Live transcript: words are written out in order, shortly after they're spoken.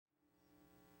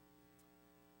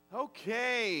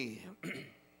Okay.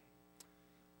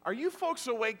 Are you folks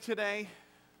awake today?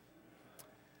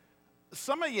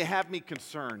 Some of you have me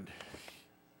concerned.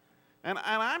 And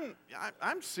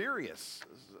I'm serious.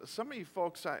 Some of you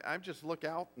folks, I just look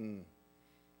out and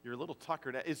you're a little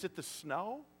tuckered out. Is it the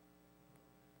snow?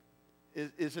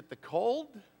 Is it the cold?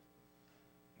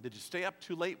 Did you stay up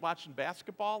too late watching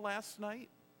basketball last night?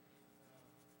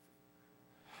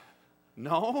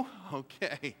 No?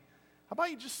 Okay. How about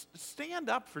you just stand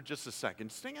up for just a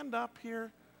second? Stand up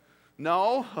here.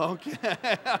 No? Okay.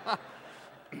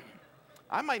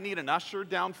 I might need an usher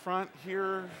down front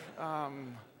here.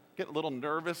 Get a little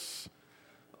nervous.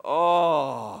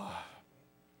 Oh.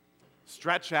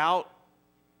 Stretch out.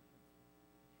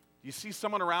 You see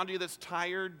someone around you that's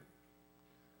tired?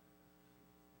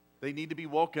 They need to be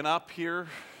woken up here.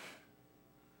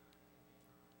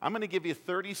 I'm going to give you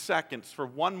 30 seconds for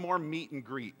one more meet and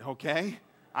greet, okay?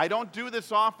 I don't do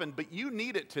this often, but you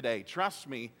need it today. Trust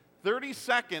me. 30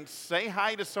 seconds, say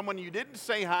hi to someone you didn't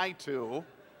say hi to.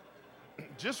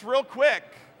 Just real quick.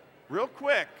 Real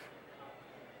quick.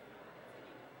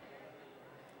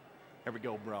 Here we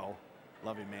go, bro.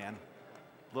 Love you, man.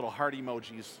 Little heart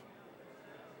emojis.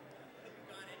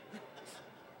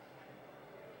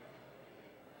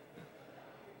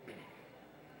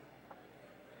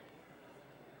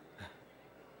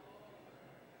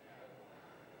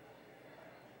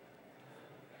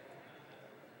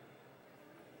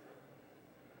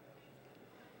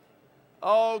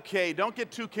 Okay, don't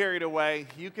get too carried away.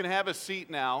 You can have a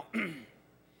seat now.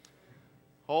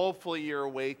 Hopefully you're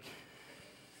awake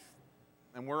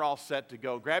and we're all set to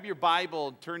go. Grab your Bible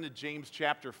and turn to James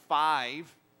chapter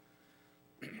 5.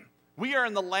 We are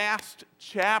in the last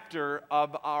chapter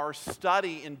of our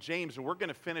study in James, and we're going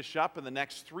to finish up in the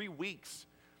next 3 weeks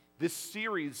this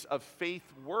series of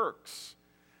Faith Works.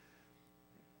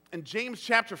 In James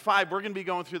chapter 5, we're going to be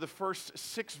going through the first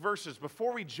 6 verses.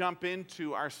 Before we jump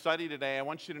into our study today, I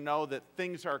want you to know that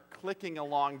things are clicking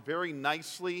along very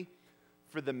nicely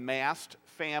for the Mast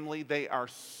family. They are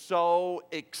so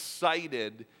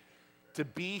excited to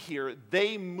be here.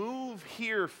 They move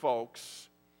here, folks.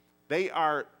 They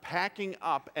are packing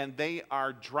up and they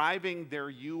are driving their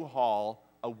U-Haul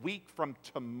a week from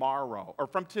tomorrow, or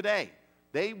from today.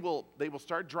 They will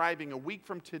start driving a week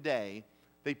from today.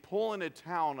 They pull into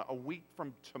town a week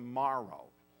from tomorrow,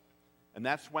 and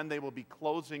that's when they will be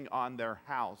closing on their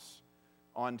house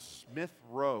on Smith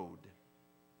Road.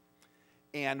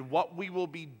 And what we will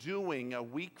be doing a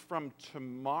week from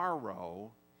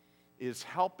tomorrow is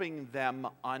helping them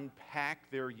unpack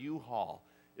their U-Haul.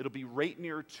 It'll be right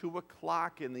near 2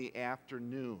 o'clock in the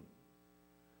afternoon.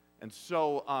 And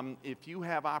so if you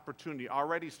have opportunity,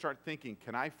 already start thinking,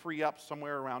 can I free up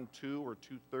somewhere around 2 or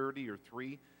 2:30 or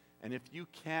 3? And if you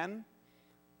can,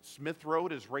 Smith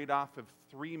Road is right off of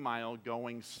 3 Mile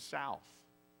going south.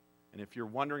 And if you're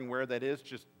wondering where that is,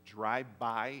 just drive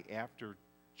by after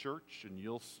church and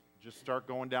you'll just start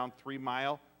going down 3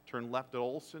 Mile, turn left at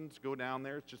Olson's, go down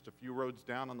there. It's just a few roads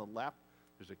down on the left.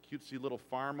 There's a cutesy little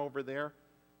farm over there,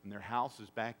 and their house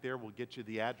is back there. We'll get you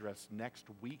the address next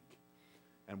week,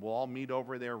 and we'll all meet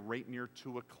over there right near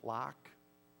 2 o'clock.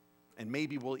 And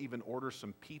maybe we'll even order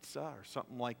some pizza or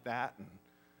something like that,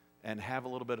 and have a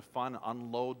little bit of fun,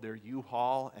 unload their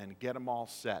U-Haul, and get them all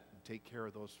set and take care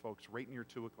of those folks right near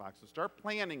 2 o'clock. So start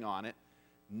planning on it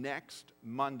next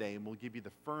Monday, and we'll give you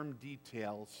the firm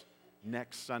details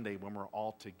next Sunday when we're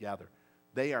all together.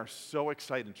 They are so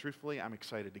excited, and truthfully, I'm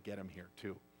excited to get them here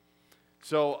too.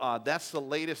 So that's the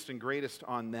latest and greatest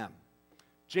on them.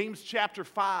 James chapter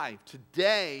 5.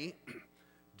 Today,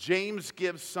 James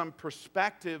gives some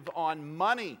perspective on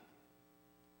money.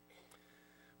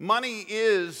 Money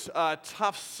is a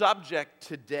tough subject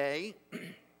today.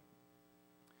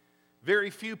 Very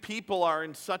few people are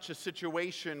in such a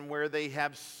situation where they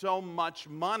have so much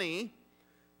money,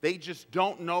 they just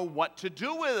don't know what to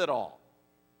do with it all.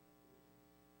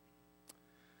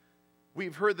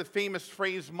 We've heard the famous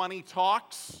phrase, money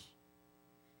talks.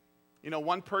 You know,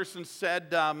 one person said,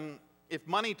 if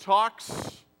money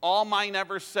talks, all mine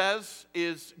ever says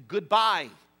is goodbye.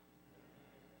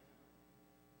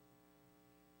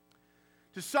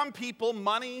 To some people,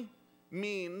 money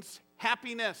means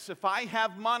happiness. If I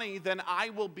have money, then I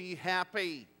will be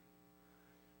happy.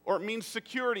 Or it means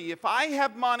security. If I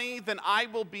have money, then I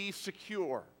will be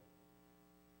secure.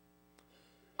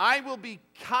 I will be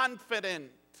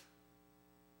confident.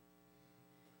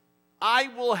 I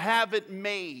will have it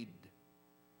made.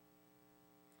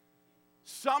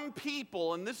 Some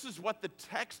people, and this is what the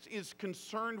text is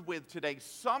concerned with today,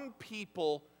 some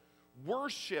people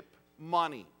worship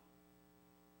money.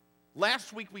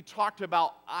 Last week we talked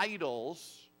about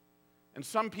idols, and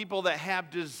some people that have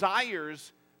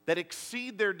desires that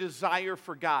exceed their desire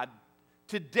for God.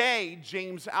 Today,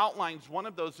 James outlines one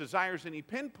of those desires, and he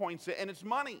pinpoints it, and it's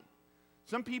money.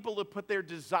 Some people have put their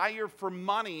desire for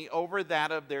money over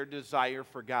that of their desire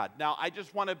for God. Now, I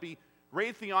just want to be right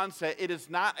at the onset, it is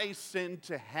not a sin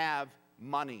to have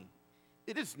money.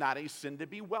 It is not a sin to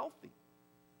be wealthy.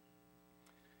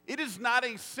 It is not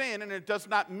a sin, and it does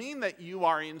not mean that you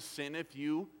are in sin if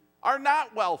you are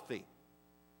not wealthy.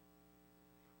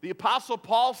 The Apostle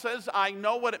Paul says, I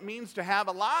know what it means to have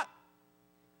a lot,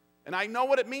 and I know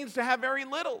what it means to have very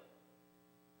little.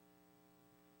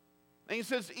 And he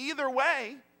says, either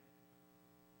way,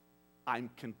 I'm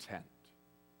content.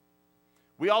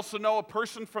 We also know a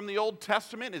person from the Old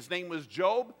Testament. His name was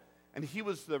Job, and he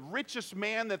was the richest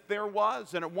man that there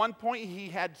was. And at one point, he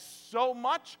had so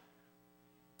much,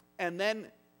 and then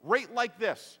right like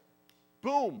this,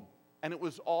 boom, and it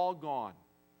was all gone.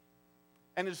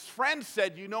 And his friend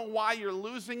said, you know why you're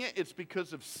losing it? It's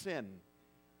because of sin.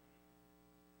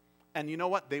 And you know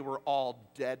what? They were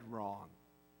all dead wrong.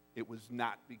 It was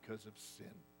not because of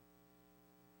sin.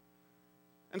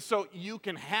 And so you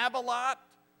can have a lot,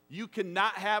 you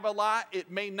cannot have a lot.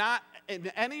 It may not in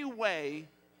any way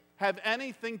have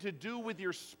anything to do with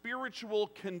your spiritual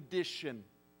condition.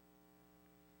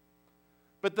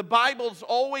 But the Bible's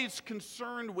always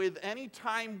concerned with any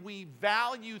time we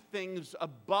value things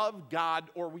above God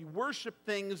or we worship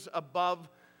things above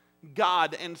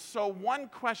God. And so one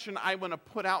question I want to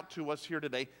put out to us here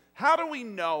today, how do we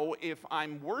know if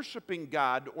I'm worshiping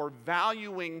God or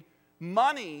valuing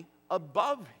money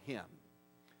above Him?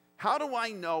 How do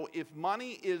I know if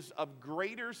money is of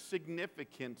greater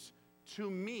significance to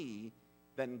me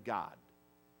than God?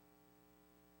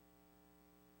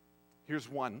 Here's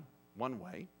one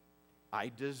way.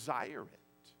 I desire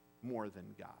it more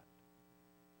than God.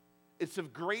 It's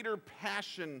of greater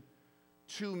passion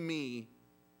to me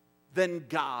than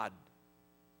God.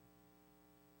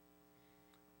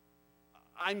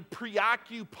 I'm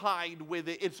preoccupied with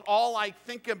it. It's all I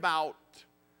think about.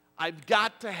 I've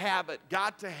got to have it,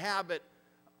 got to have it.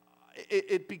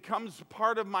 It becomes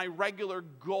part of my regular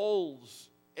goals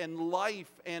in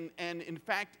life. And in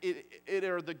fact, it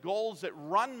are the goals that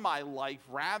run my life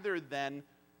rather than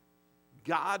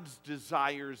God's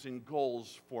desires and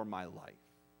goals for my life.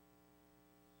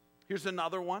 Here's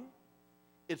another one.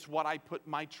 It's what I put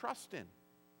my trust in.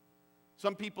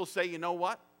 Some people say, you know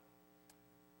what?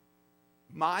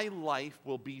 My life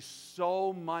will be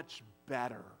so much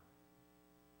better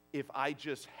if I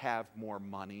just have more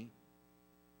money.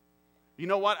 You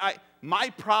know what? My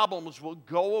problems will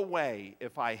go away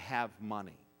if I have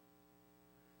money.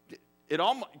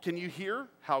 Can you hear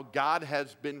how God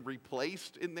has been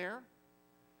replaced in there?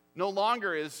 No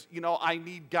longer is, I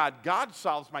need God. God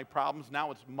solves my problems.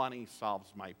 Now it's money solves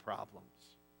my problems.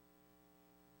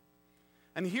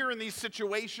 And here in these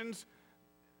situations,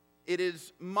 it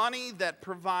is money that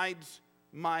provides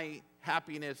my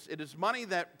happiness. It is money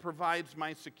that provides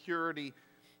my security.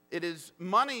 It is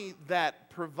money that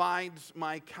provides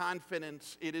my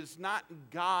confidence. It is not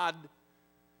God.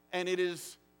 And it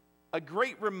is a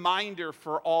great reminder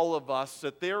for all of us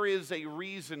that there is a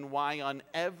reason why on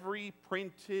every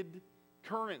printed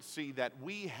currency that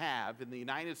we have in the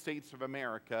United States of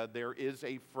America, there is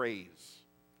a phrase,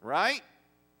 right?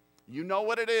 You know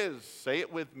what it is. Say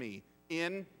it with me.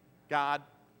 In God.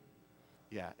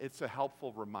 Yeah, it's a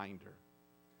helpful reminder.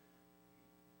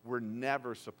 We're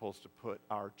never supposed to put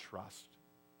our trust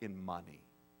in money.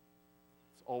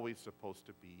 It's always supposed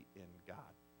to be in God.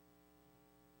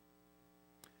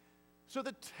 So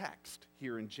the text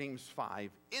here in James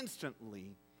 5,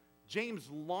 instantly, James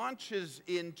launches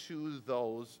into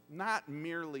those not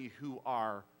merely who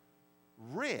are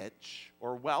rich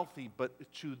or wealthy,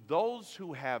 but to those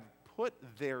who have put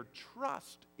their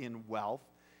trust in wealth,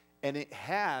 and it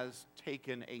has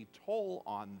taken a toll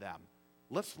on them.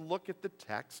 Let's look at the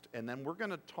text, and then we're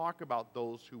going to talk about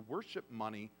those who worship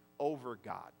money over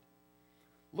God.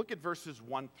 Look at verses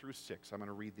 1 through 6. I'm going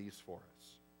to read these for us.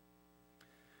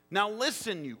 Now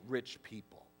listen, you rich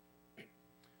people.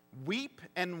 Weep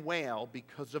and wail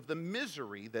because of the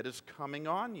misery that is coming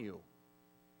on you.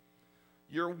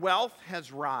 Your wealth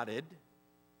has rotted,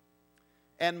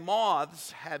 and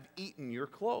moths have eaten your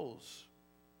clothes.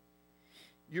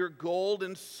 Your gold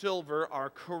and silver are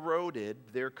corroded.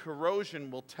 Their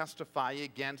corrosion will testify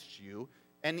against you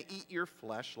and eat your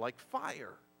flesh like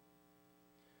fire.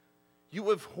 You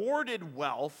have hoarded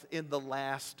wealth in the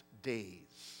last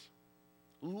days.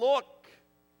 Look,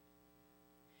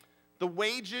 the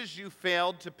wages you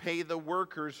failed to pay the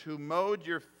workers who mowed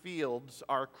your fields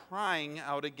are crying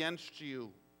out against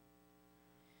you.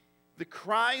 The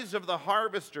cries of the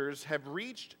harvesters have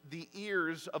reached the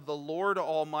ears of the Lord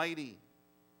Almighty.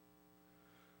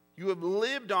 You have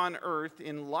lived on earth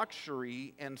in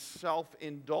luxury and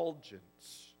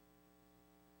self-indulgence.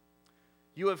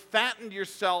 You have fattened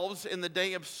yourselves in the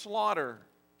day of slaughter.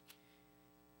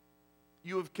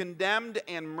 You have condemned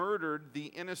and murdered the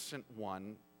innocent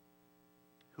one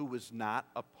who was not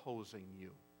opposing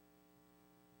you.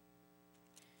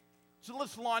 So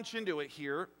let's launch into it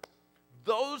here.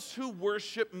 Those who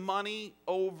worship money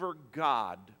over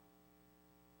God.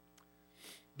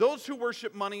 Those who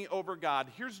worship money over God.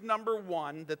 Here's number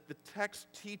one that the text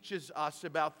teaches us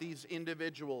about these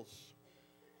individuals.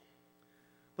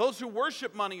 Those who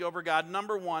worship money over God,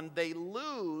 number one, they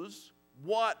lose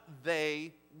what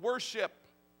they worship.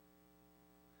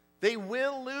 They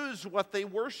will lose what they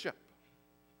worship.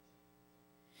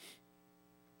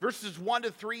 Verses 1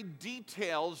 to 3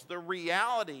 details the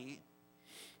reality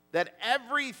that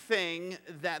everything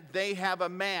that they have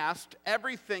amassed,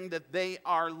 everything that they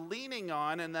are leaning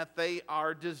on and that they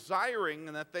are desiring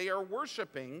and that they are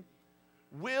worshiping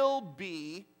will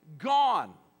be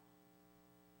gone.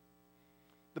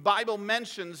 The Bible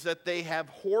mentions that they have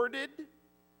hoarded,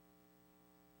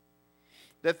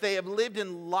 that they have lived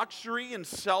in luxury and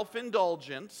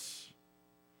self-indulgence,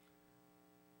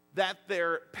 that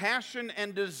their passion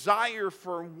and desire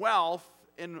for wealth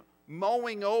and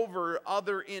mowing over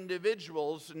other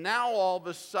individuals, now all of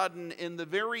a sudden in the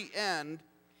very end,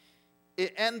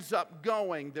 it ends up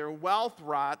going. Their wealth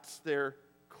rots, their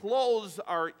clothes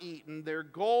are eaten, their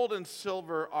gold and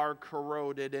silver are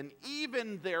corroded, and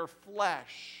even their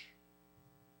flesh,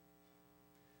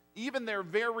 even their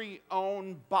very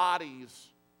own bodies,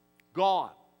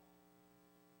 gone.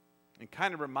 It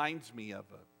kind of reminds me of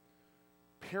a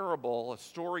parable, a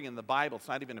story in the Bible. It's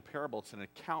not even a parable, it's an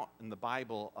account in the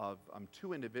Bible of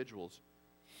two individuals.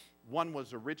 One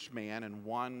was a rich man and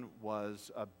one was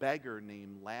a beggar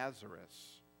named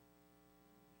Lazarus.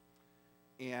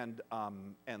 And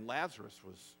Lazarus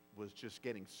was just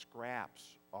getting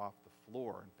scraps off the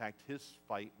floor. In fact, his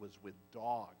fight was with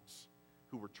dogs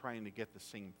who were trying to get the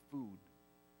same food.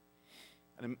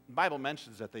 And the Bible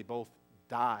mentions that they both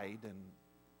died, and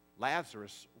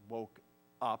Lazarus woke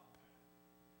up.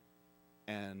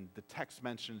 And the text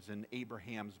mentions in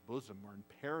Abraham's bosom, or in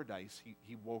paradise,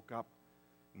 he woke up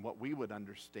in what we would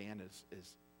understand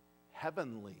as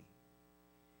heavenly.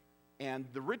 And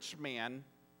the rich man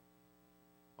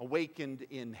awakened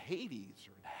in Hades,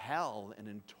 or in hell, and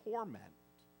in torment.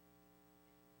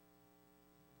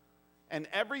 And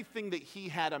everything that he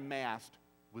had amassed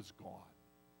was gone.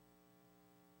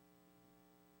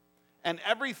 And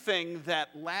everything that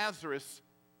Lazarus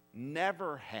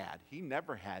never had. He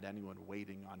never had anyone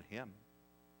waiting on him.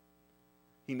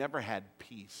 He never had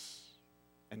peace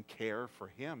and care for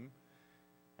him,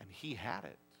 and he had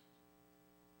it.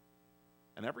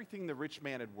 And everything the rich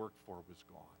man had worked for was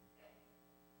gone.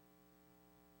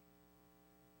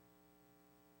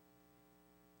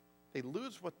 They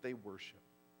lose what they worship.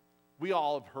 We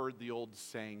all have heard the old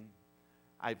saying,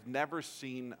 I've never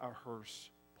seen a hearse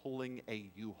pulling a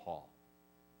U-Haul.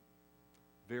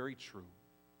 Very true.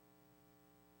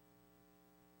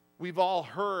 We've all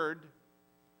heard,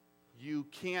 you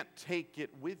can't take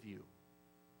it with you.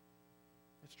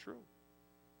 It's true.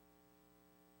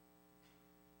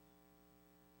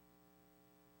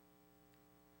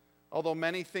 Although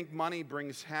many think money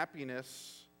brings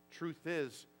happiness, truth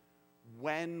is,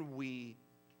 when we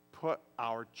put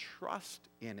our trust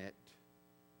in it,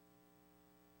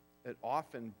 it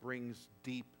often brings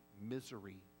deep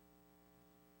misery.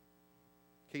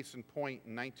 Case in point,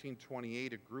 in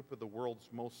 1928, a group of the world's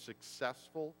most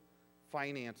successful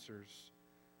financiers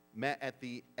met at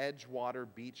the Edgewater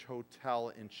Beach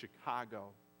Hotel in Chicago.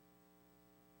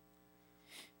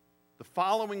 The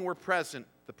following were present: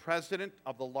 the president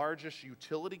of the largest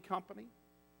utility company,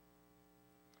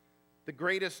 the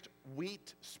greatest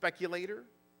wheat speculator,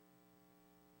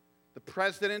 the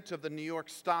president of the New York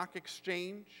Stock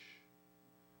Exchange,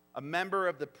 a member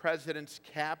of the president's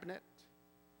cabinet,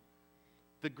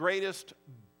 the greatest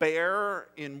bear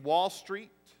in Wall Street,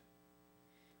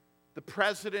 the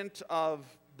president of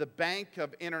the Bank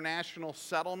of International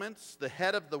Settlements, the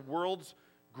head of the world's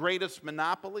greatest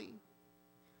monopoly.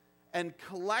 And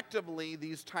collectively,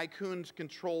 these tycoons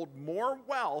controlled more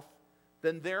wealth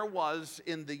than there was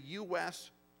in the U.S.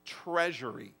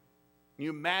 Treasury. Can you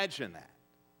imagine that?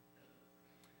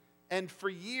 And for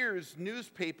years,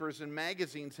 newspapers and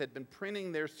magazines had been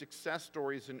printing their success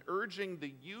stories and urging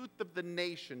the youth of the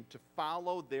nation to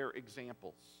follow their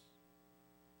examples.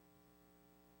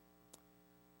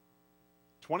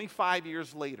 25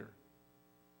 years later,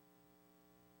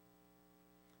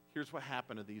 here's what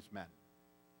happened to these men.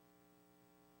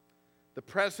 The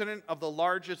president of the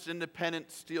largest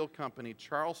independent steel company,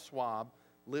 Charles Schwab,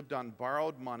 lived on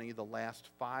borrowed money the last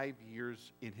 5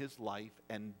 years in his life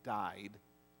and died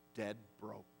dead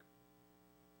broke.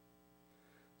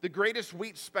 The greatest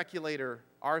wheat speculator,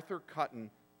 Arthur Cutten,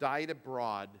 died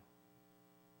abroad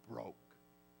broke.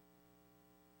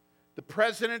 The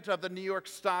president of the New York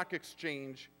Stock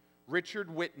Exchange,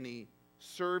 Richard Whitney,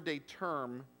 served a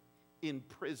term in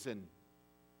prison.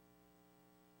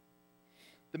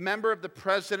 The member of the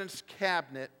president's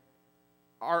cabinet,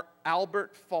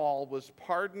 Albert Fall, was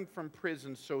pardoned from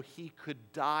prison so he could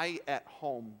die at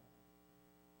home.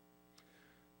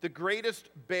 The greatest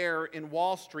bear in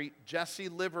Wall Street, Jesse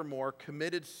Livermore,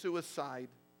 committed suicide.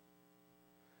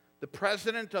 The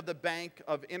president of the Bank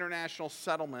of International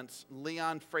Settlements,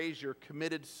 Leon Fraser,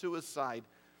 committed suicide.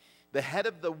 The head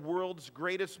of the world's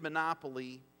greatest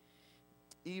monopoly,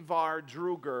 Ivar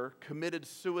Druger, committed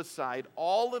suicide.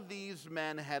 All of these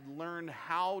men had learned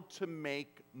how to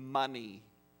make money.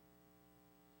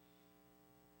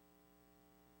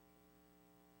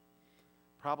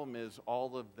 Problem is,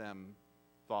 all of them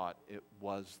thought it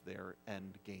was their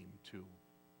end game too.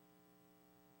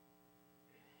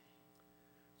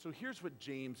 So here's what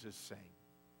James is saying.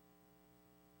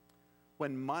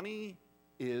 When money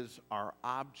is our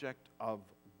object of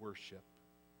worship,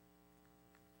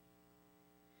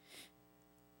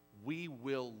 we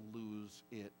will lose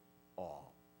it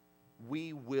all.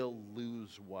 We will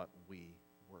lose what we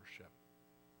worship.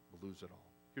 We'll lose it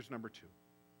all. Here's number 2.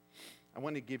 I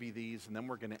want to give you these, and then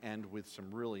we're going to end with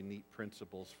some really neat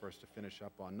principles for us to finish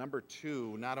up on. Number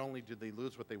 2, not only do they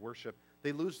lose what they worship,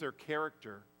 they lose their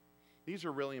character. These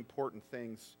are really important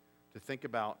things to think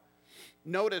about.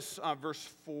 Notice verse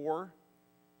 4.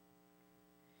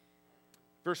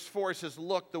 Verse 4 says,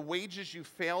 "Look, the wages you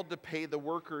failed to pay the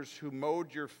workers who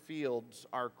mowed your fields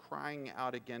are crying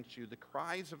out against you. The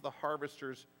cries of the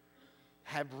harvesters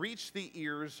have reached the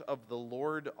ears of the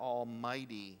Lord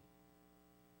Almighty."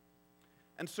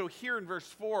 And so here in verse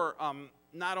 4,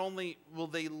 not only will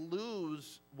they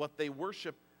lose what they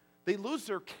worship, they lose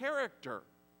their character.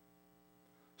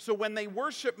 So when they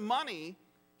worship money,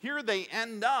 here they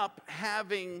end up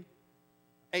having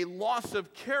a loss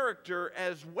of character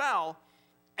as well.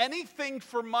 Anything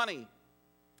for money.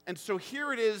 And so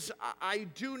here it is, I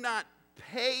do not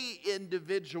pay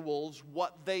individuals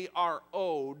what they are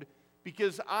owed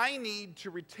because I need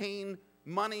to retain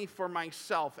money for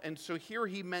myself. And so here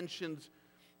he mentions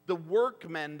the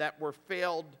workmen that were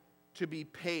failed to be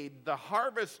paid, the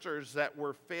harvesters that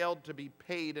were failed to be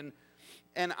paid.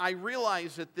 And I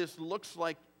realize that this looks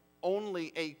like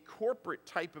only a corporate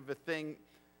type of a thing,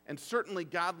 and certainly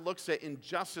God looks at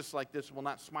injustice like this, will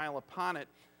not smile upon it.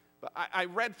 But I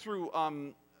read through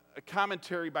a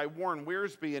commentary by Warren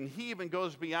Wiersbe, and he even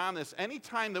goes beyond this.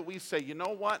 Anytime that we say, you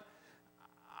know what,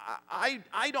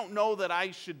 I don't know that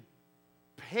I should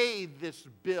pay this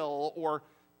bill or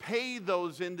pay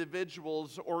those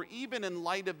individuals, or even in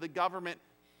light of the government,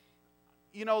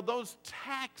 you know, those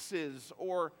taxes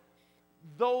or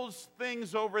those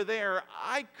things over there,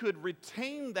 I could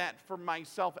retain that for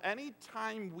myself.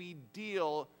 Anytime we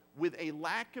deal with a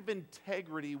lack of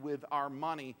integrity with our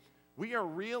money, we are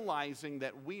realizing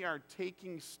that we are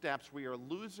taking steps, we are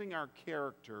losing our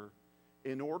character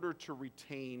in order to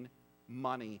retain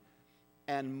money.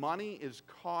 And money is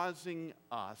causing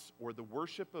us, or the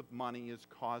worship of money is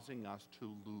causing us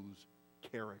to lose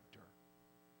character.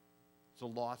 It's a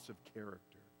loss of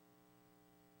character.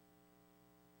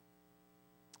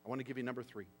 I want to give you number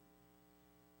 3.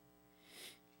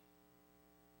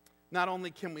 Not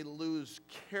only can we lose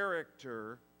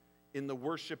character in the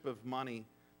worship of money,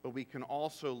 but we can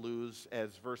also lose,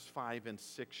 as verse 5 and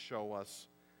 6 show us,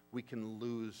 we can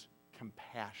lose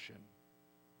compassion.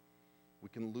 We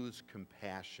can lose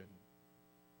compassion.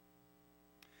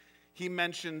 He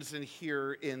mentions in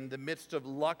here, in the midst of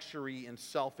luxury and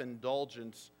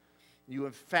self-indulgence, you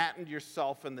have fattened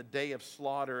yourself in the day of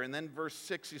slaughter. And then verse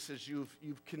 6, he says, you've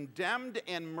condemned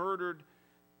and murdered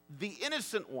the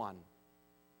innocent one.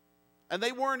 And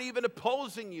they weren't even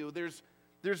opposing you.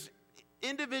 There's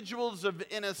individuals of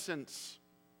innocence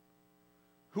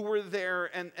who were there,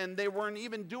 and they weren't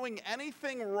even doing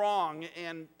anything wrong,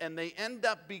 and they end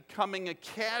up becoming a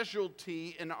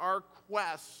casualty in our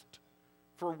quest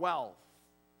for wealth.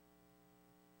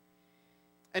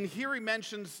 And here he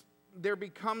mentions there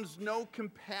becomes no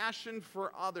compassion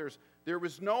for others. There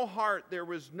was no heart, there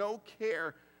was no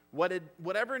care.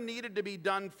 Whatever needed to be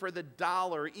done for the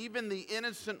dollar, even the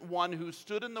innocent one who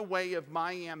stood in the way of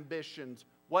my ambitions.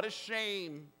 What a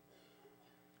shame.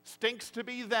 Stinks to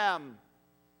be them.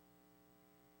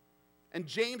 And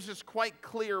James is quite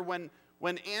clear when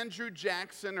Andrew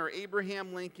Jackson or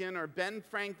Abraham Lincoln or Ben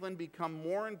Franklin become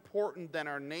more important than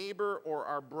our neighbor or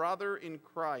our brother in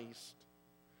Christ,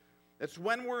 it's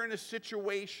when we're in a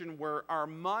situation where our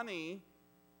money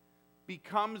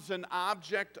becomes an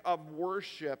object of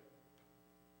worship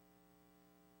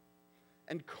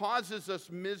and causes us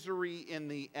misery in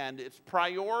the end. Its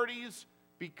priorities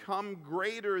become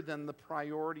greater than the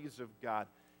priorities of God.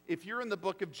 If you're in the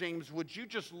book of James, would you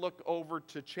just look over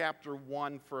to chapter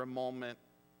 1 for a moment?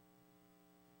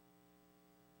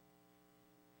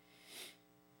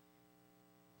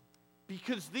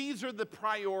 Because these are the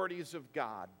priorities of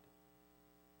God.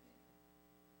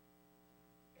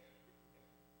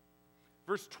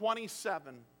 Verse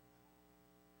 27.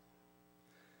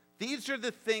 These are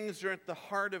the things that are at the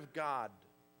heart of God.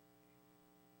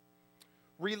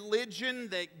 Religion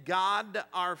that God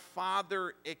our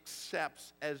Father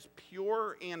accepts as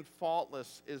pure and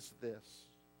faultless is this: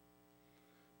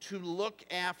 to look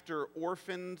after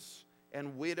orphans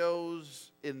and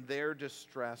widows in their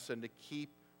distress and to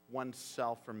keep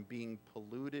oneself from being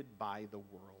polluted by the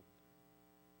world.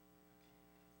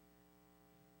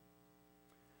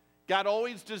 God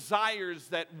always desires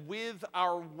that with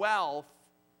our wealth,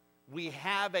 we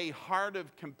have a heart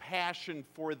of compassion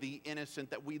for the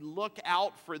innocent, that we look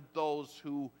out for those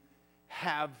who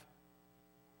have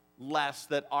less,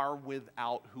 that are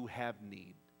without, who have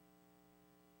need.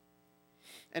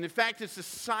 And in fact, it's a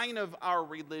sign of our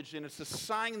religion. It's a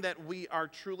sign that we are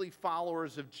truly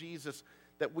followers of Jesus,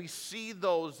 that we see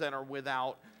those that are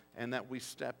without and that we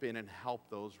step in and help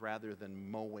those rather than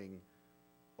mowing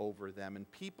over them. And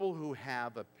people who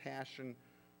have a passion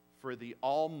for the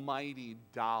almighty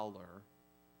dollar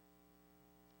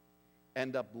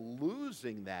end up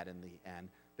losing that in the end.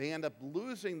 They end up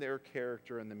losing their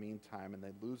character in the meantime, and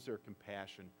they lose their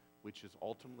compassion, which is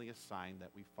ultimately a sign that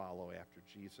we follow after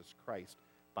Jesus Christ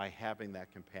by having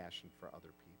that compassion for other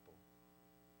people.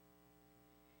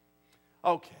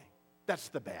 Okay, that's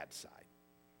the bad side.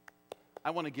 I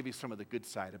want to give you some of the good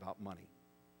side about money.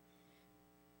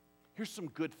 Here's some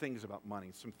good things about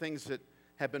money, some things that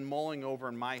have been mulling over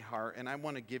in my heart, and I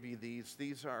want to give you these.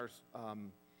 These are,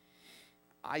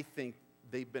 I think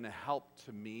they've been a help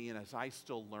to me, and as I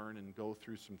still learn and go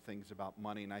through some things about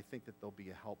money, and I think that they'll be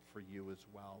a help for you as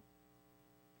well.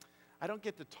 I don't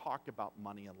get to talk about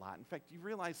money a lot. In fact, you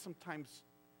realize sometimes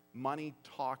money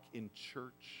talk in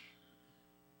church,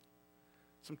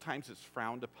 sometimes it's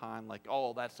frowned upon, like,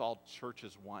 oh, that's all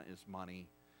churches want is money.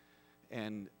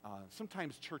 And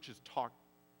sometimes churches talk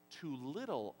too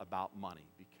little about money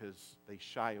because they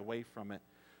shy away from it.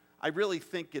 I really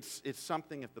think it's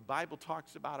something, if the Bible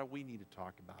talks about it, we need to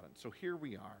talk about it. So here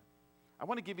we are. I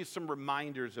want to give you some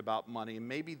reminders about money, and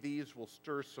maybe these will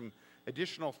stir some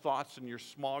additional thoughts in your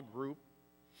small group,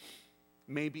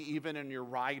 maybe even in your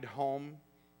ride home,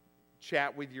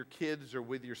 chat with your kids or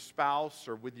with your spouse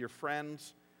or with your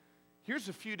friends. Here's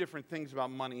a few different things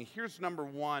about money. Here's number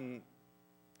one,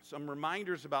 some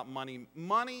reminders about money.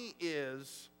 Money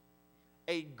is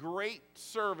a great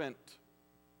servant,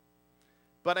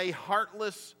 but a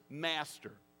heartless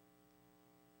master.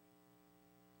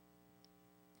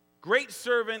 Great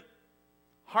servant,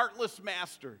 heartless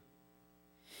master.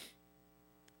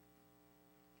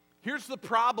 Here's the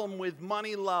problem with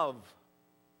money love,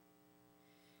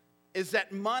 is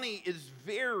that money is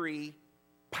very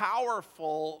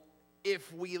powerful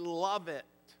if we love it.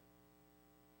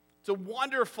 It's a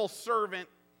wonderful servant,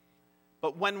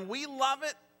 but when we love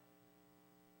it,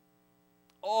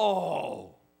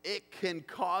 it can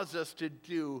cause us to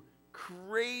do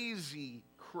crazy,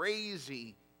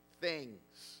 crazy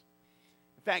things.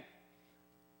 In fact,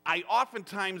 I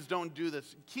oftentimes don't do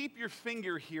this. Keep your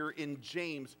finger here in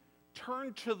James.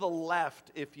 Turn to the left,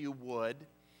 if you would,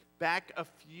 back a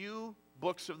few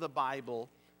books of the Bible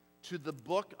to the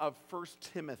book of 1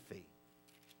 Timothy.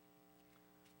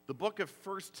 The book of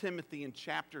 1 Timothy in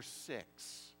chapter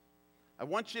 6. I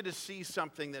want you to see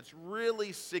something that's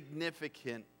really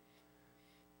significant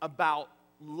about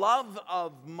love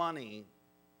of money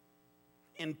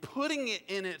and putting it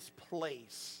in its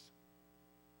place.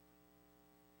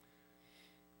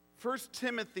 1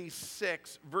 Timothy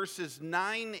 6, verses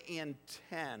 9 and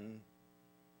 10.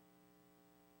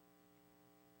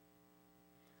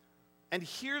 And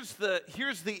here's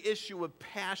the issue of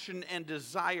passion and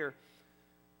desire.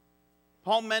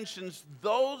 Paul mentions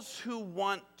those who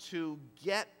want to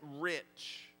get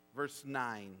rich, verse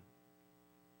 9,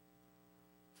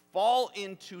 fall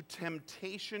into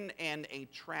temptation and a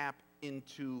trap,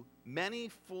 into many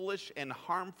foolish and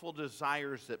harmful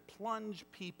desires that plunge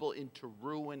people into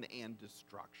ruin and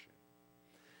destruction.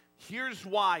 Here's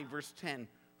why, verse 10,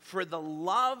 For the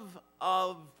love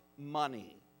of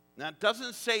money. Now, it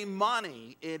doesn't say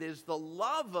money, it is the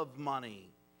love of money,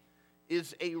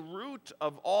 is a root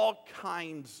of all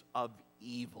kinds of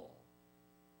evil.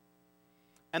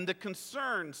 And the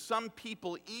concern, some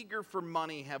people eager for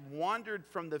money have wandered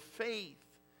from the faith,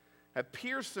 have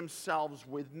pierced themselves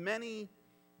with many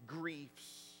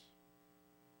griefs.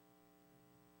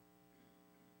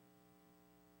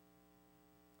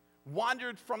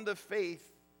 Wandered from the faith,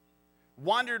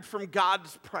 wandered from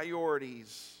God's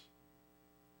priorities,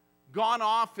 gone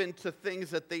off into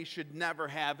things that they should never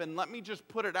have. And let me just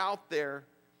put it out there.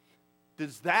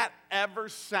 Does that ever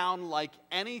sound like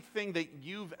anything that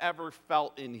you've ever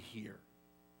felt in here?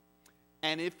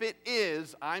 And if it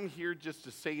is, I'm here just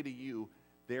to say to you,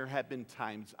 there have been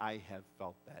times I have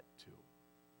felt that too.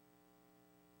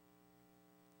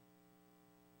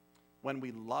 When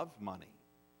we love money,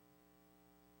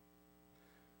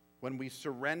 when we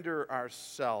surrender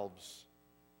ourselves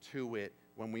to it,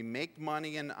 when we make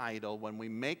money an idol, when we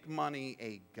make money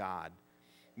a god,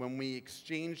 when we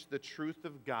exchange the truth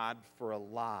of God for a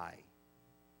lie,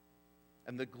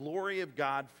 and the glory of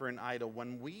God for an idol,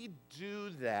 when we do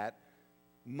that,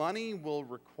 money will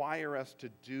require us to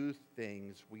do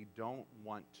things we don't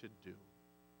want to do,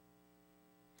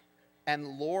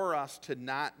 and lure us to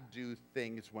not do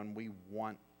things when we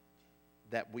want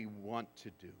to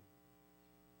do.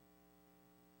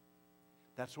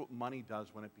 That's what money does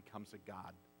when it becomes a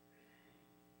god.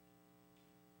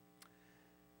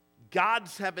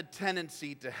 Gods have a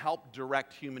tendency to help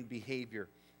direct human behavior.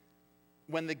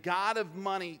 When the god of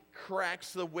money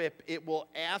cracks the whip, it will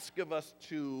ask of us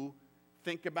to,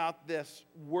 think about this,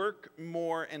 work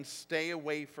more and stay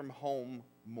away from home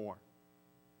more.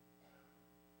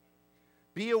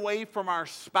 Be away from our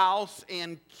spouse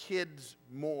and kids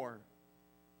more.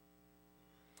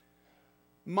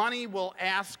 Money will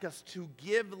ask us to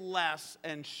give less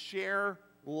and share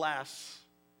less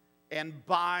and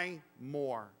buy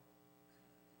more.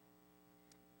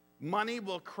 Money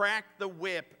will crack the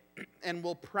whip and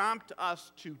will prompt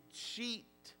us to cheat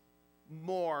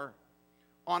more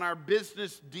on our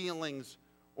business dealings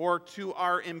or to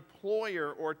our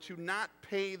employer or to not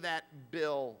pay that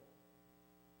bill.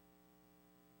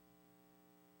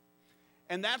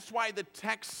 And that's why the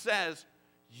text says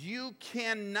you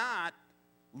cannot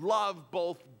love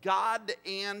both God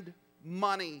and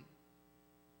money.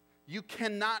 You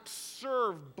cannot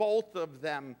serve both of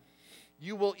them.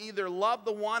 You will either love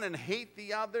the one and hate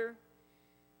the other,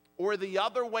 or the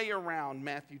other way around,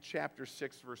 Matthew chapter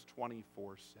 6, verse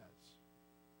 24 says.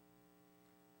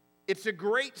 It's a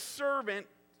great servant.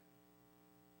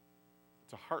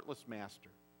 It's a heartless master.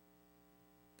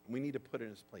 We need to put it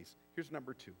in his place. Here's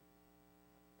number 2.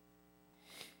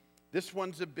 This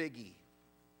one's a biggie.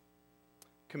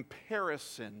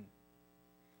 Comparison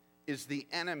is the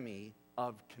enemy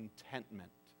of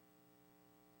contentment.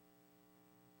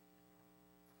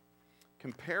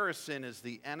 Comparison is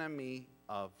the enemy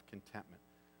of contentment.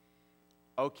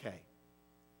 Okay.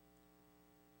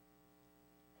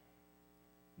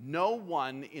 No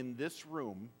one in this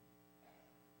room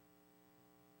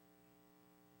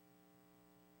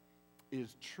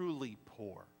is truly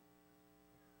poor.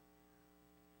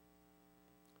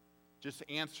 Just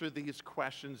answer these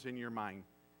questions in your mind.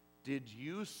 Did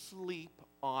you sleep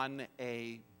on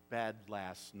a bed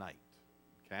last night?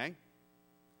 Okay?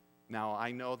 Now,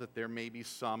 I know that there may be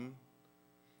some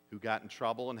who got in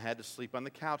trouble and had to sleep on the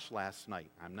couch last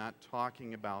night. I'm not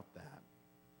talking about that.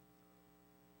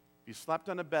 If you slept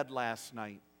on a bed last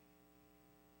night,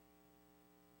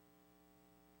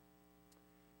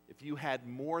 if you had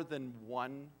more than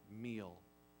one meal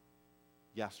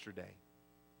yesterday,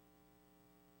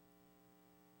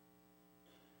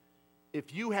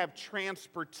 if you have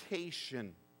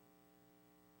transportation,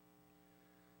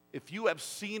 if you have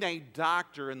seen a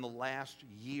doctor in the last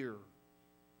year,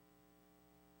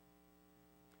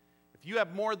 if you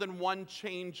have more than one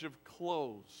change of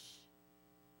clothes,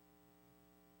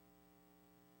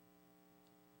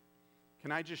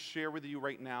 can I just share with you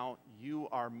right now, you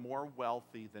are more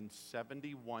wealthy than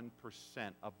 71%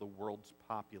 of the world's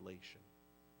population.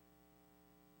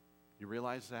 You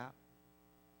realize that?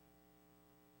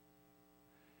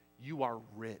 You are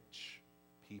rich,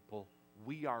 people.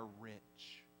 We are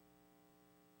rich.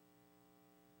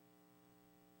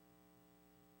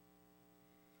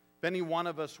 If any one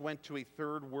of us went to a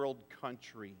third world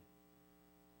country,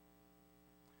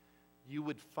 you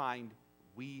would find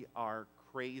we are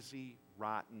crazy,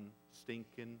 rotten,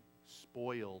 stinking,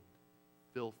 spoiled,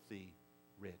 filthy,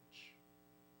 rich.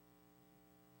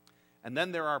 And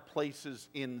then there are places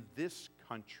in this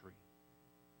country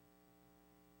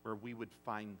where we would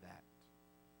find that.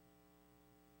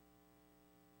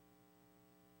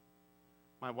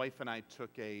 My wife and I took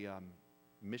a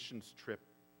missions trip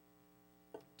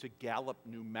to Gallup,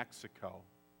 New Mexico,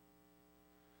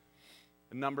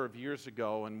 a number of years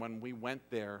ago. And when we went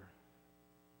there,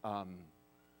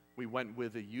 we went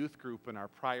with a youth group in our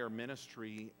prior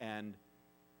ministry, and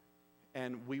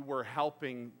we were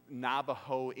helping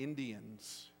Navajo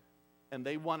Indians, and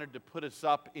they wanted to put us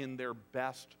up in their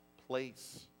best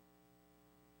place.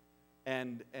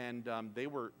 And they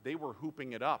were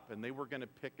hooping it up, and they were going to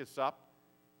pick us up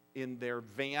in their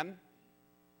van,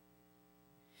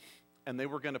 and they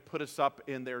were going to put us up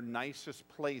in their nicest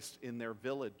place in their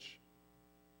village.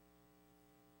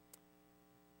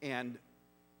 And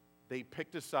they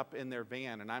picked us up in their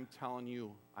van, and I'm telling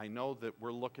you, I know that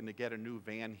we're looking to get a new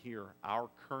van here. Our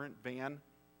current van,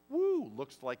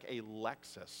 looks like a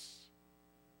Lexus.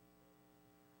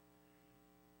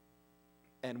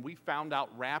 And we found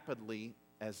out rapidly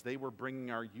as they were bringing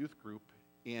our youth group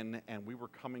in, and we were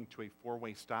coming to a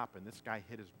four-way stop, and this guy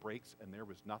hit his brakes, and there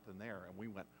was nothing there. And we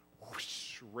went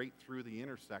whoosh, right through the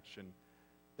intersection,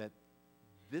 that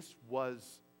this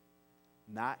was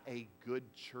not a good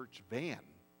church van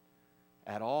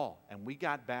at all. And we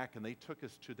got back, and they took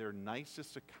us to their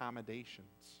nicest accommodations.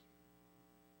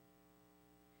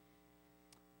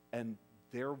 And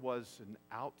there was an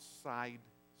outside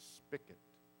spigot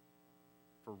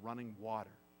for running water.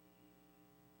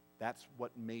 That's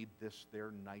what made this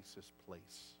their nicest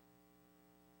place.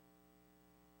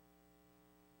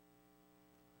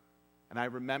 And I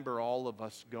remember all of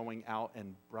us going out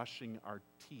and brushing our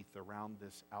teeth around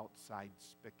this outside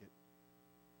spigot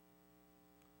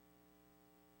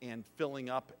and filling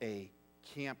up a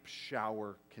camp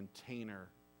shower container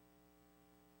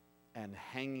and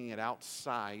hanging it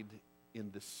outside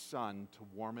in the sun to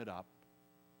warm it up,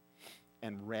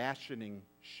 and rationing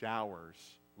showers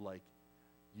like,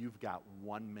 you've got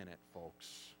 1 minute, folks.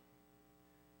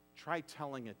 Try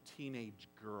telling a teenage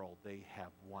girl they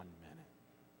have 1 minute.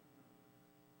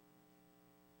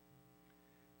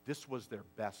 This was their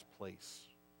best place.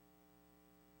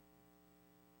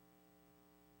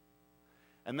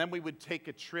 And then we would take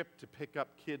a trip to pick up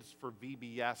kids for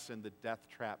VBS in the Death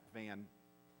Trap van.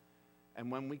 And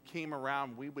when we came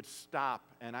around, we would stop,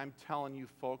 and I'm telling you,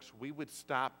 folks, we would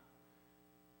stop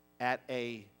at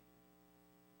a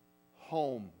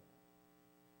home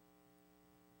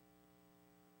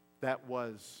that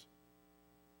was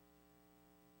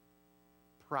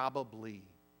probably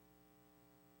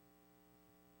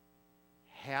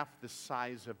half the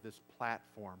size of this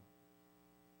platform.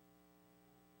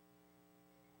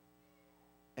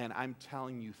 And I'm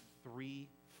telling you, 3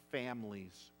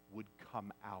 families would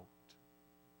come out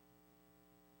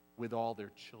with all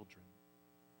their children.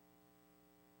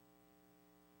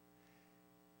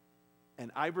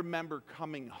 And I remember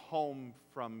coming home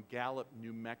from Gallup,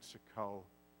 New Mexico,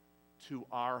 to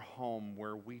our home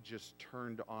where we just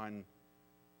turned on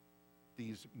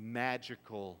these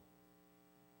magical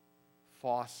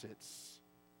faucets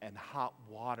and hot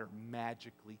water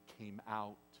magically came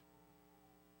out.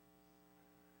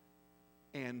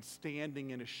 And standing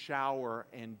in a shower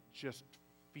and just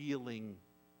feeling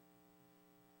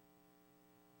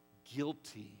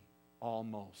guilty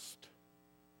almost.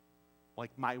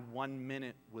 Like my 1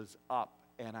 minute was up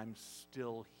and I'm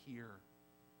still here.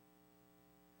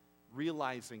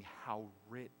 Realizing how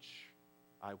rich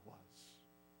I was.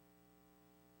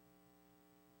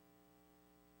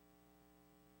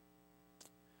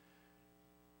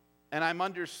 And I'm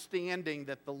understanding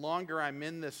that the longer I'm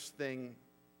in this thing,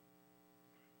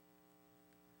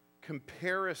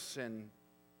 comparison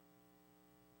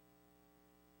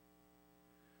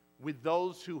with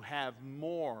those who have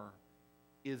more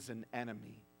is an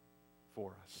enemy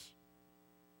for us.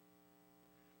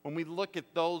 When we look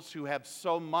at those who have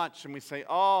so much and we say,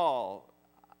 oh,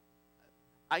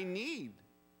 I need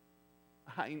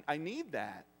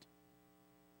that.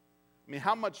 I mean,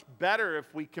 how much better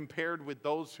if we compared with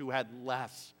those who had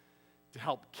less to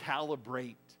help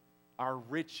calibrate our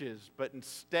riches, but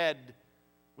instead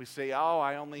we say, oh,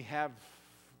 I only have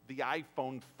the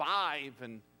iPhone 5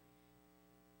 and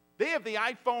they have the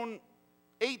iPhone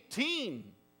 18,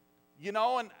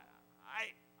 and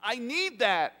I need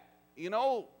that,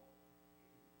 I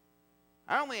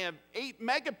only have 8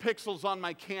 megapixels on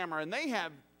my camera and they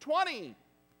have 20.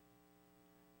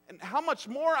 And how much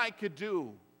more I could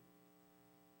do.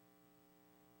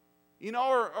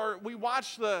 Or we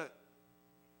watch the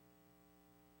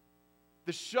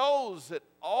shows that,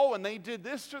 and they did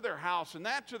this to their house and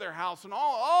that to their house and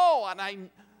and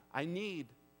I need.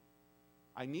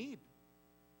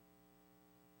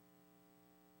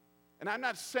 And I'm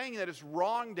not saying that it's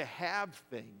wrong to have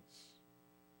things,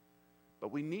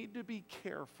 but we need to be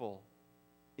careful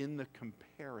in the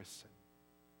comparison.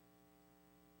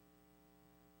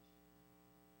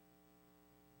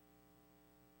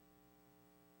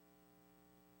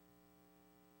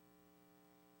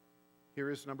 Here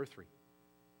is number 3.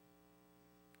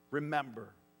 Remember.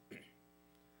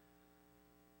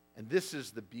 And this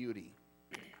is the beauty.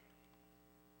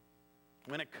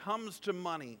 When it comes to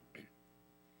money,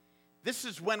 this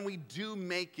is when we do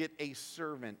make it a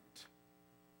servant.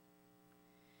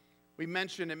 We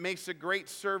mentioned it makes a great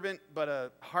servant, but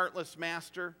a heartless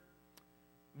master.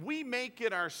 We make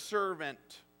it our servant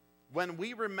when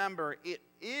we remember it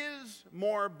is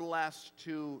more blessed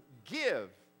to give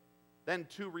than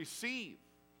to receive.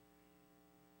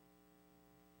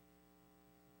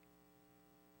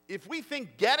 If we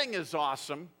think getting is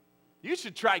awesome, you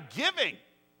should try giving.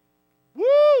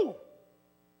 Woo!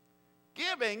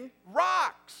 Giving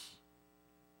rocks.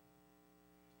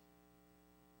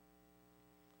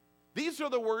 These are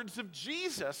the words of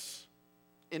Jesus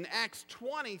in Acts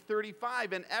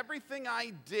 20:35. And everything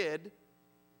I did,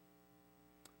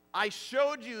 I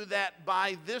showed you that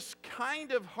by this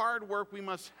kind of hard work we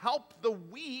must help the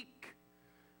weak,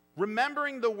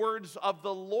 remembering the words of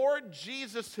the Lord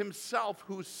Jesus himself,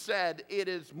 who said, "It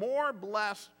is more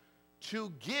blessed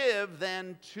to give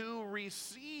than to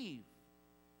receive."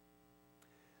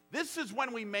 This is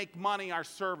when we make money our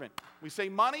servant. We say,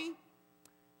 money,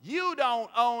 you don't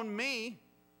own me,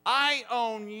 I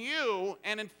own you,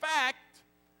 and in fact,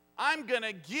 I'm going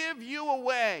to give you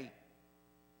away.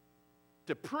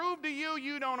 To prove to you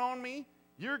you don't own me,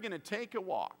 you're going to take a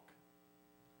walk.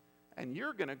 And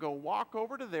you're going to go walk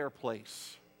over to their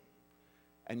place.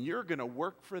 And you're going to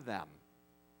work for them.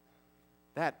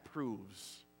 That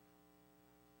proves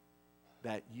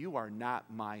that you are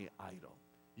not my idol.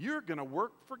 You're going to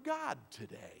work for God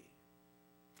today.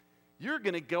 You're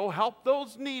going to go help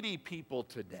those needy people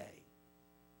today.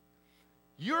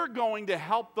 You're going to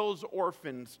help those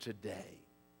orphans today.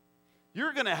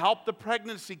 You're going to help the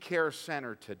pregnancy care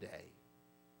center today.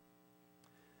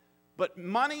 But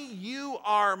money, you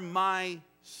are my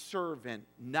servant,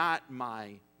 not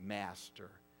my master.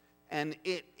 And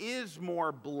it is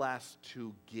more blessed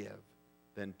to give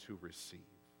than to receive.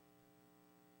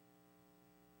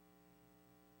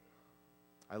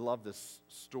 I love this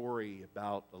story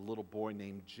about a little boy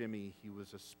named Jimmy. He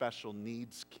was a special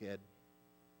needs kid.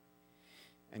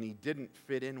 And he didn't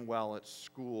fit in well at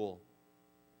school.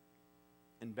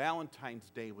 And Valentine's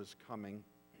Day was coming.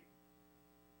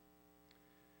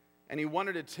 And he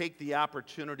wanted to take the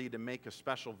opportunity to make a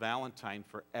special Valentine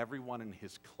for everyone in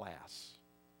his class.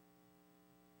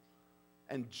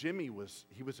 And Jimmy was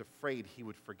afraid he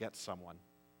would forget someone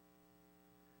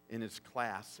in his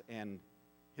class. And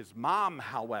his mom,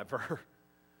 however,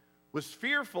 was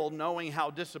fearful, knowing how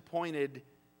disappointed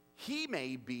he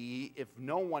may be if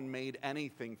no one made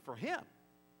anything for him.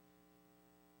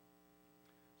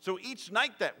 So each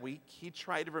night that week, he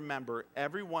tried to remember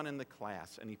everyone in the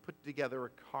class, and he put together a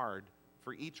card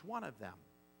for each one of them.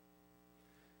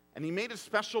 And he made a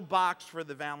special box for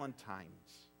the Valentines.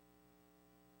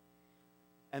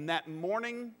 And that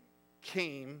morning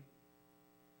came,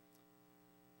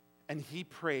 and he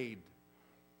prayed,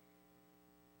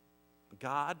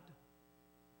 God,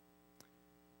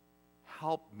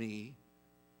 help me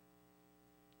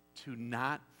to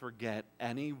not forget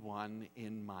anyone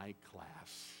in my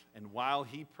class. And while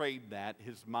he prayed that,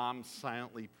 his mom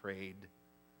silently prayed,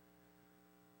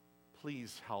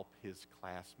 please help his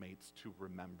classmates to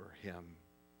remember him.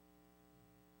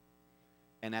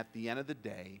 And at the end of the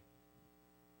day,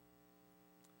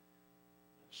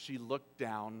 she looked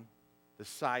down the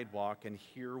sidewalk, and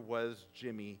here was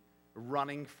Jimmy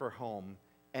running for home.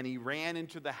 And he ran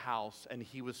into the house, and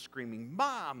he was screaming,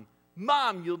 Mom,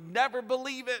 Mom, you'll never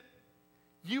believe it.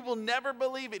 You will never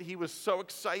believe it. He was so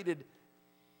excited.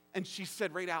 And she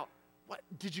said right out, what,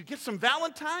 did you get some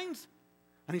Valentines?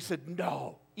 And he said,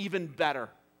 no, even better.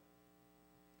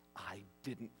 I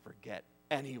didn't forget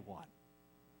anyone,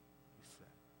 he said.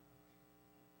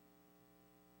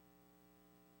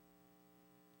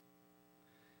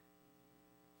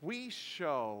 We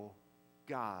show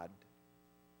God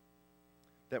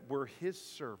that we're his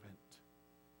servant,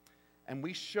 and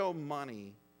we show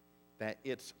money that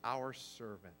it's our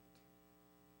servant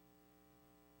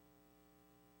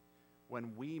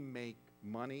when we make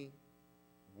money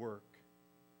work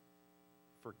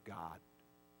for God.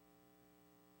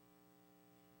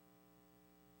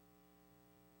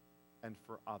 And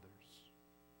for others.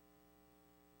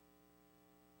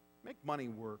 Make money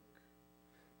work.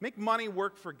 Make money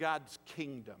work for God's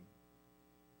kingdom.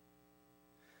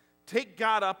 Take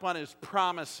God up on his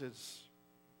promises.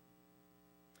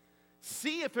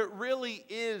 See if it really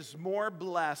is more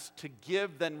blessed to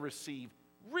give than receive.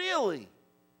 Really?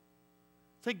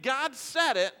 Say, God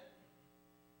said it.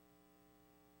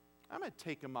 I'm going to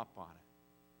take him up on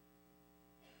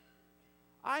it.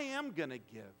 I am going to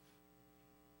give.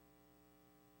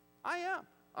 I am.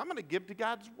 I'm going to give to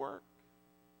God's work.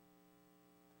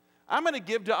 I'm going to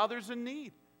give to others in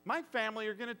need. My family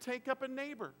are going to take up a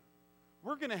neighbor.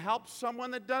 We're going to help someone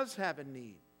that does have a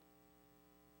need.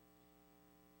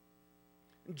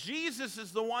 Jesus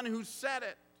is the one who said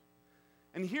it.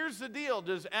 And here's the deal.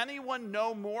 Does anyone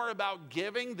know more about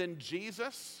giving than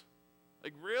Jesus?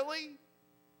 Like, really?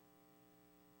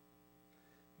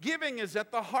 Giving is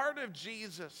at the heart of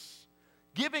Jesus.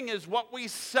 Giving is what we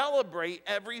celebrate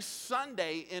every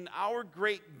Sunday in our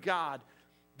great God.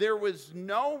 There was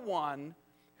no one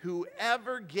who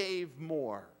ever gave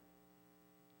more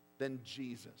than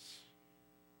Jesus.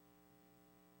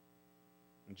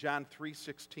 In John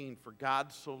 3:16, for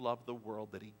God so loved the world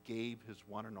that he gave his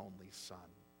one and only Son,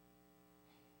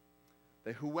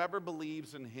 that whoever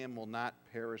believes in him will not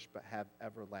perish but have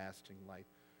everlasting life.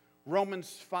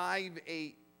 Romans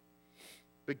 5:8,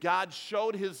 but God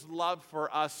showed his love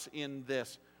for us in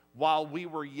this: while we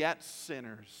were yet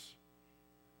sinners,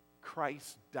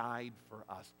 Christ died for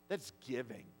us. That's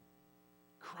giving.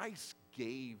 Christ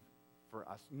gave for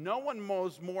us. No one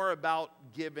knows more about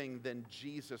giving than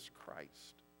Jesus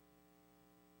Christ.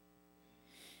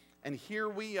 And here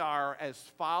we are as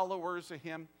followers of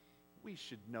him. We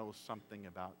should know something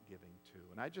about giving too.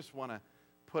 And I just want to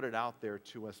put it out there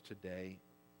to us today.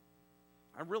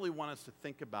 I really want us to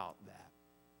think about that.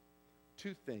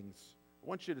 Two things. I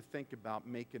want you to think about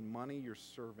making money your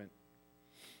servant,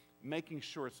 making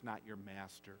sure it's not your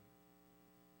master.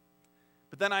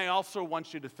 But then I also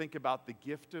want you to think about the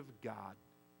gift of God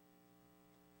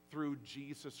through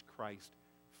Jesus Christ.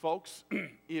 Folks,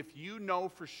 if you know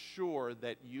for sure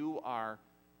that you are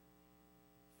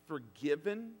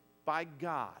forgiven by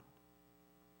God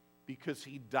because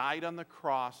he died on the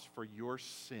cross for your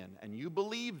sin, and you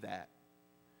believe that,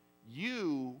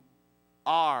 you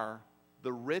are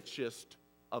the richest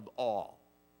of all.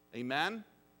 Amen?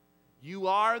 You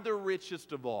are the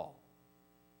richest of all.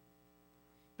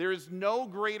 There is no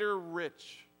greater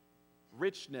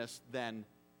richness than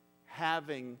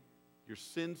having your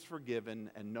sins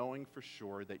forgiven and knowing for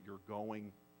sure that you're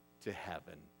going to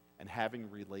heaven and having a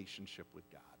relationship with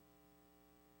God.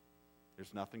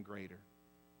 There's nothing greater.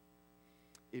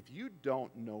 If you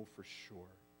don't know for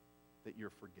sure that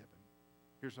you're forgiven,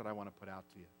 here's what I want to put out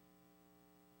to you.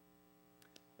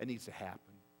 It needs to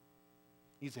happen.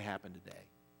 It needs to happen today.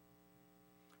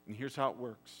 And here's how it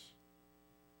works.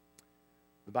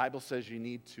 The Bible says you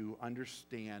need to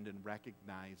understand and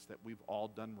recognize that we've all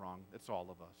done wrong. That's all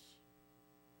of us.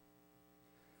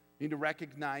 You need to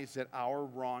recognize that our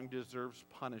wrong deserves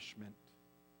punishment,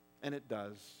 and it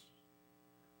does.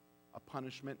 A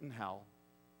punishment in hell.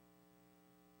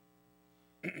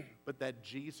 But that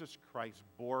Jesus Christ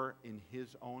bore in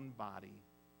his own body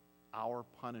our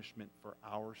punishment for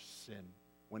our sin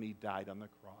when he died on the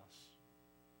cross.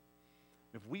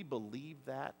 If we believe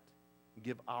that,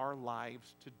 give our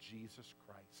lives to Jesus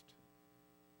Christ,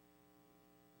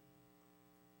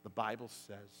 the Bible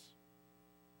says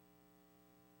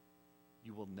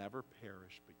you will never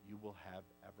perish, but you will have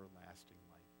everlasting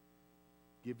life.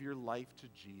 Give your life to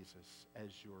Jesus as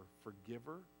your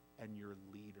forgiver and your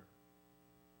leader.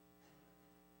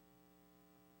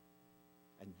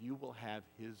 And you will have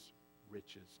his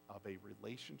riches of a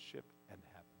relationship and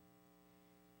heaven.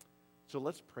 So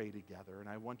let's pray together, and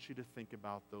I want you to think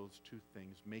about those two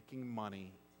things. Making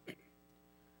money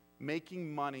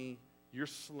your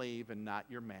slave and not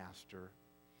your master.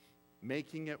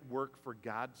 Making it work for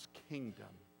God's kingdom,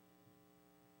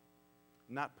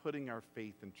 not putting our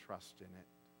faith and trust in it.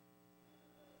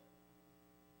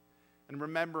 And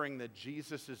remembering that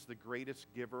Jesus is the greatest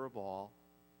giver of all.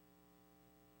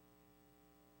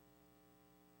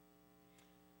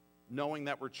 Knowing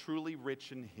that we're truly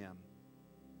rich in him.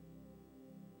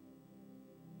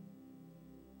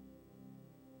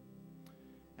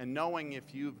 And knowing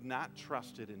if you've not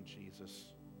trusted in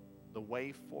Jesus, the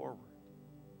way forward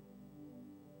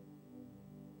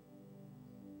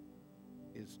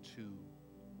is to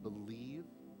believe,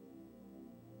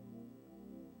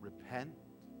 repent,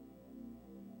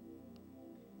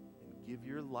 and give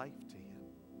your life to him.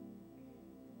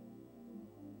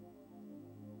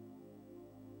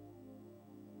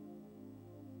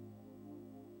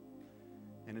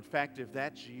 And in fact, if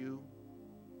that's you,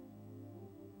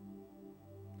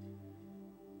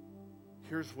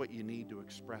 here's what you need to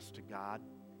express to God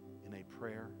in a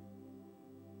prayer.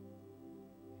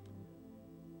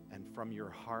 And from your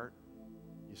heart,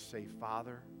 You say,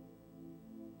 Father,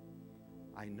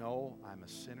 I know I'm a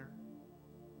sinner.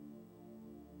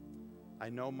 I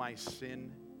know my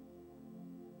sin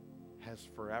has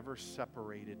forever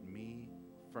separated me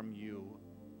from you,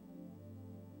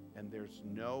 and there's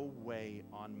no way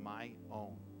on my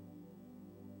own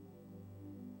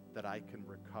that I can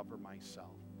recover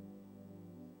myself.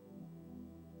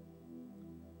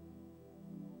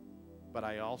 But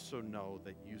I also know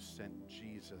that you sent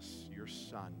Jesus, your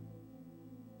Son,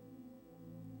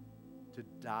 to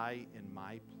die in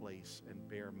my place and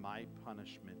bear my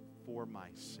punishment for my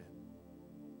sin.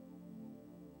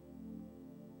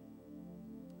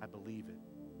 I believe it.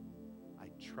 I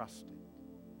trust it.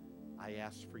 I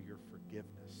ask for your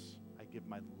forgiveness. I give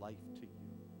my life to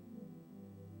you.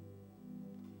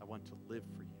 I want to live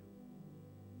for you.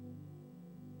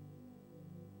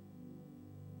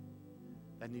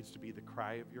 That needs to be the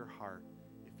cry of your heart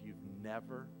if you've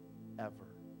never,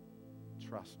 ever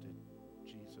trusted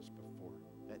Jesus before.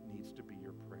 That needs to be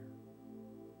your prayer.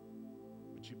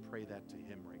 Would you pray that to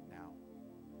him right now?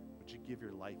 Would you give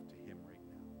your life to him right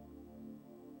now?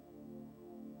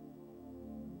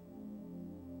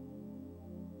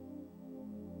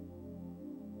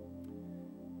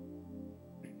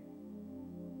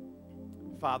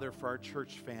 Father, for our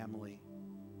church family,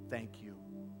 thank you.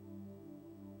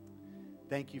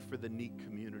 Thank you for the neat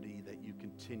community that you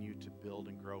continue to build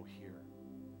and grow here.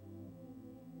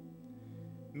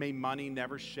 May money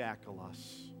never shackle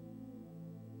us.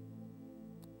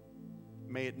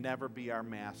 May it never be our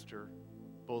master,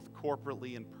 both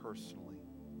corporately and personally.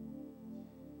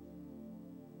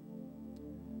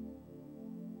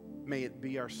 May it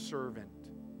be our servant.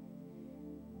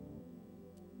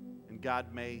 And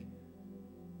God, may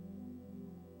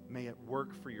it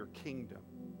work for your kingdom.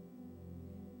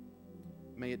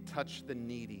 May it touch the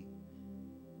needy.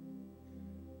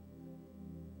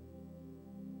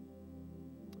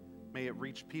 May it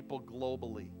reach people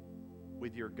globally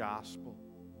with your gospel.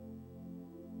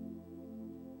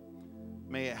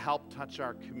 May it help touch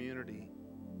our community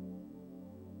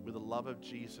with the love of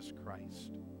Jesus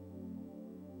Christ.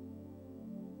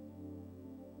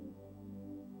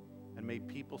 And may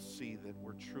people see that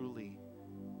we're truly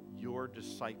your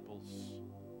disciples,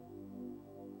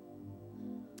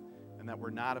 and that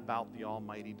we're not about the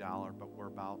almighty dollar, but we're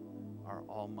about our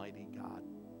almighty God.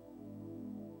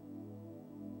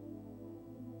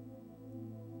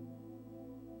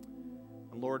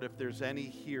 And Lord, if there's any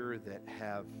here that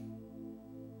have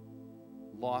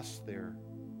lost their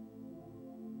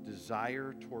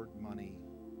desire toward money,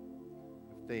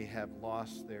 if they have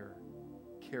lost their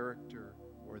character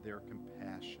or their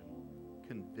compassion,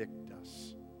 convict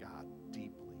us, God,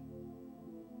 deeply.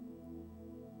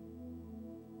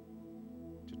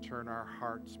 To turn our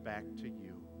hearts back to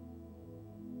you,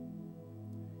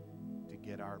 to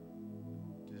get our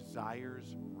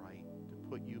desires right, to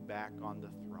put you back on the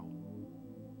throne,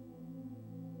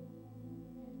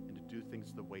 and to do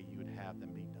things the way you would have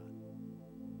them be done.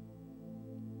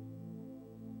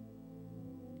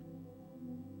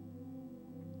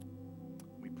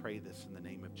 We pray this in the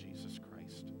name of Jesus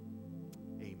Christ.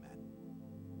 Amen.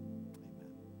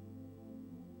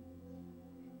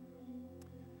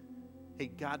 Hey,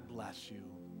 God bless you.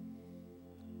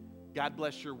 God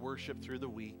bless your worship through the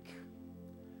week.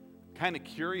 I'm kind of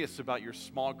curious about your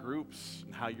small groups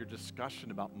and how your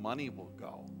discussion about money will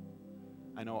go.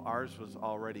 I know ours was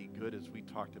already good as we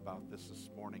talked about this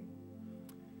morning.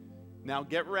 Now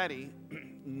get ready.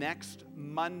 Next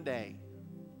Monday,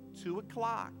 2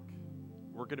 o'clock,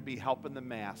 we're going to be helping the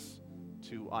mass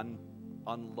to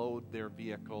unload their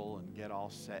vehicle and get all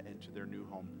set into their new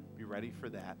home. Be ready for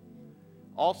that.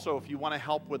 Also, if you want to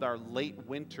help with our late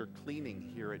winter cleaning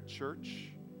here at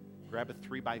church, grab a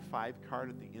 3x5 card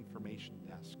at the information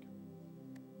desk.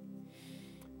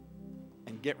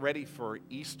 And get ready for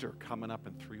Easter coming up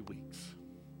in 3 weeks.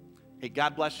 Hey,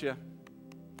 God bless you.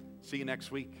 See you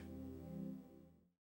next week.